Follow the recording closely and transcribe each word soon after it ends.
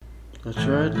I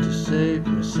tried to save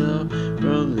myself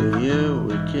from the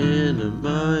awakening of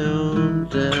my own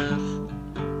death.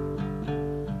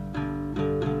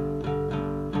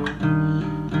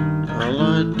 I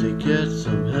lied to get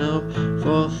some help,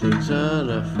 for things that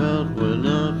I felt were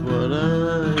not what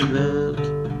I meant.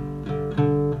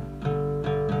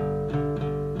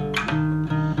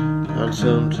 And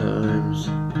sometimes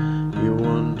you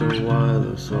wonder why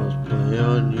those thoughts play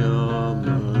on your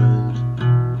mind.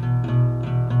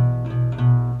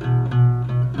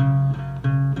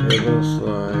 It looks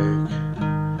like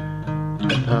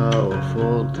a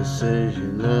powerful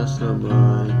decision that's not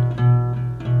mine.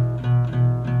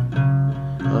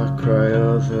 I cry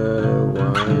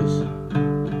otherwise.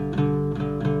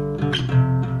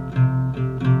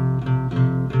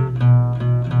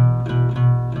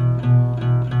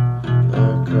 I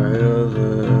cry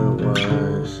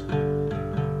otherwise.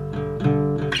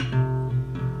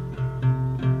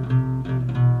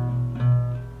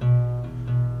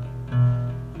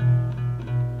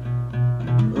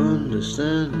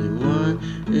 Understanding why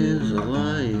is a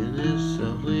lie in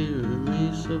itself, leaving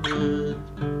me so blind.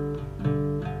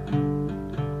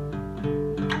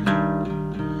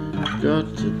 Got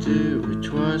to do it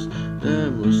twice,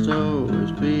 there must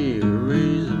always be a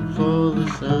reason for the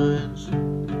signs.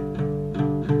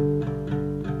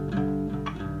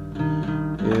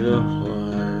 Enough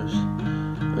lives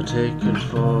are taken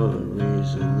for the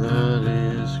reason that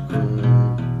is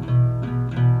crime.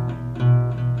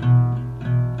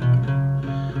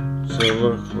 So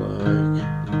look like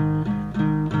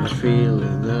a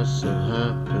feeling that still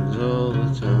happens all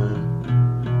the time.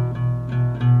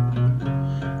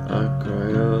 I cry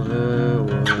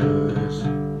otherwise.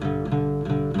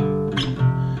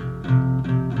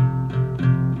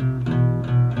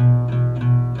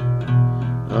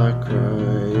 I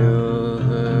cry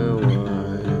otherwise.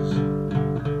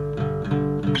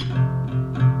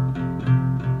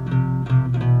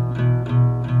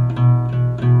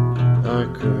 I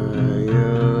cry